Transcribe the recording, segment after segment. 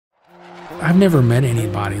I've never met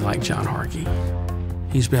anybody like John Harkey.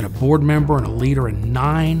 He's been a board member and a leader in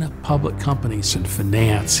 9 public companies in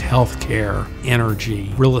finance, healthcare,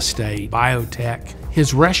 energy, real estate, biotech.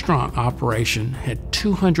 His restaurant operation had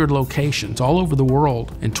 200 locations all over the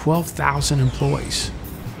world and 12,000 employees.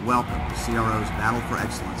 Welcome to CRO's Battle for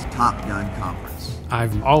Excellence Top Gun Conference.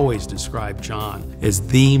 I've always described John as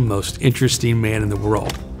the most interesting man in the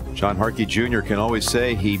world. John Harkey Jr. can always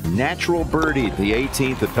say he natural birdied the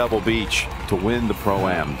 18th at Pebble Beach to win the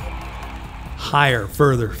Pro-Am. Higher,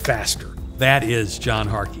 further, faster. That is John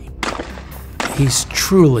Harkey. He's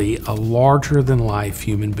truly a larger-than-life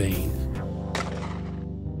human being.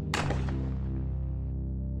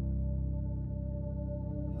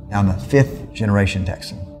 I'm a 5th-generation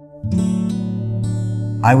Texan.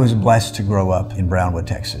 I was blessed to grow up in Brownwood,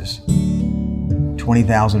 Texas.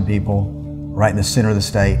 20,000 people, right in the center of the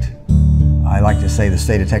state. I like to say the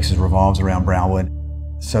state of Texas revolves around Brownwood.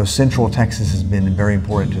 So Central Texas has been very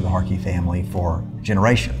important to the Harkey family for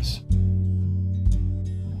generations.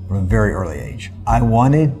 From a very early age. I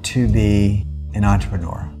wanted to be an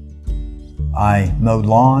entrepreneur. I mowed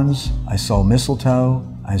lawns, I sold mistletoe,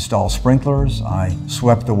 I installed sprinklers, I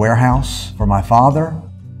swept the warehouse for my father.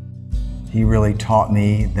 He really taught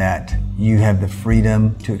me that you have the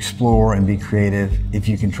freedom to explore and be creative if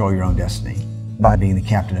you control your own destiny by being the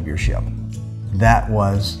captain of your ship. That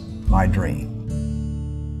was my dream.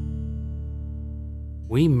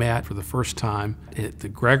 We met for the first time at the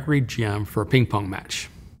Gregory Gym for a ping pong match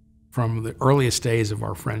from the earliest days of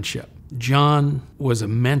our friendship. John was a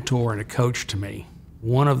mentor and a coach to me.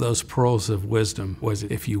 One of those pearls of wisdom was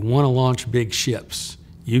that if you want to launch big ships,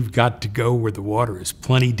 you've got to go where the water is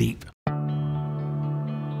plenty deep.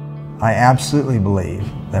 I absolutely believe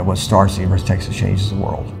that what starts at University of Texas changes the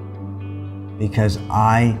world, because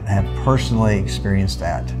I have personally experienced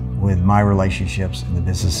that with my relationships and the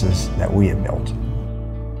businesses that we have built.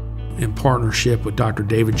 In partnership with Dr.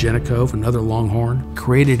 David Jenikov, another Longhorn,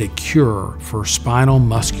 created a cure for spinal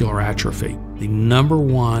muscular atrophy, the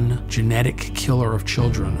 #1 genetic killer of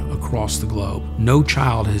children across the globe. No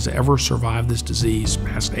child has ever survived this disease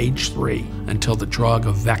past age 3 until the drug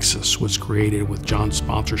Avexis was created with John's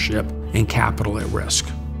sponsorship and capital at risk.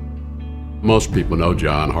 Most people know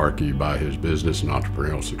John Harkey by his business and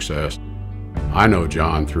entrepreneurial success. I know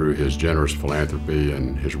John through his generous philanthropy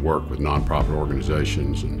and his work with nonprofit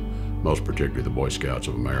organizations, and most particularly the Boy Scouts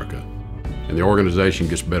of America. And the organization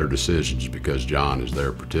gets better decisions because John is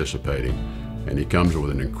there participating, and he comes with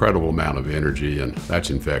an incredible amount of energy, and that's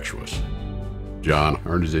infectious. John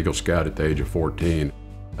earned his Eagle Scout at the age of 14.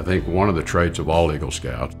 I think one of the traits of all Eagle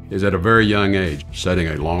Scouts is at a very young age setting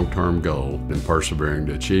a long-term goal and persevering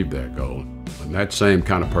to achieve that goal. And that same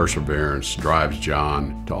kind of perseverance drives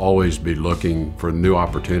John to always be looking for new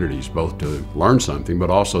opportunities, both to learn something but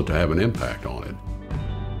also to have an impact on it.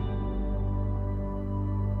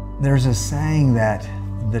 There's a saying that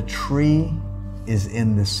the tree is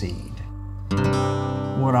in the seed.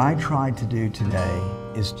 What I tried to do today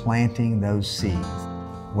is planting those seeds,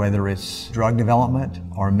 whether it's drug development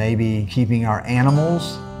or maybe keeping our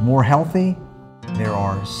animals more healthy. There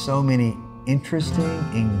are so many interesting,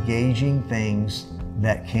 engaging things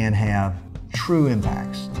that can have true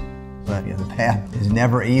impacts. But the path is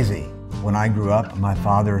never easy. When I grew up, my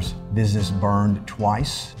father's business burned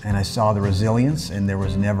twice, and I saw the resilience, and there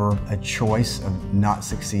was never a choice of not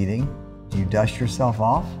succeeding. You dust yourself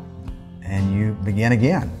off, and you begin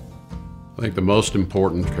again. I think the most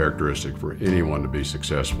important characteristic for anyone to be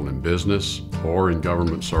successful in business or in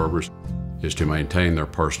government service is to maintain their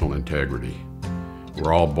personal integrity.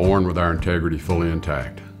 We're all born with our integrity fully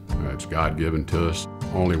intact. It's God-given to us.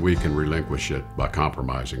 Only we can relinquish it by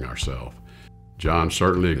compromising ourselves. John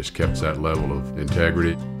certainly has kept that level of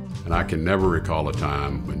integrity, and I can never recall a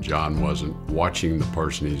time when John wasn't watching the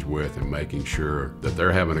person he's with and making sure that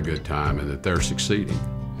they're having a good time and that they're succeeding.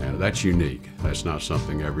 And that's unique. That's not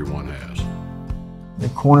something everyone has. The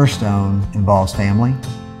cornerstone involves family.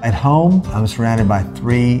 At home, I'm surrounded by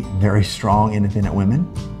 3 very strong, independent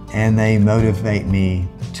women, and they motivate me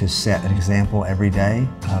to set an example every day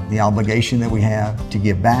of the obligation that we have to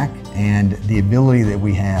give back and the ability that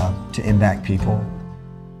we have to impact people.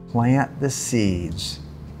 Plant the seeds,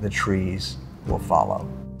 the trees will follow.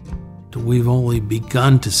 We've only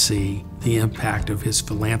begun to see the impact of his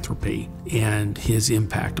philanthropy and his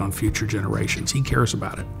impact on future generations. He cares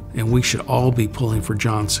about it. And we should all be pulling for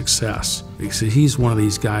John's success, because he's one of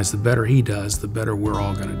these guys, the better he does, the better we're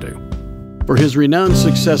all going to do. For his renowned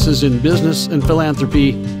successes in business and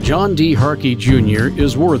philanthropy, John D. Harkey Jr.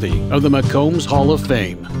 is worthy of the McCombs Hall of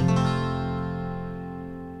Fame.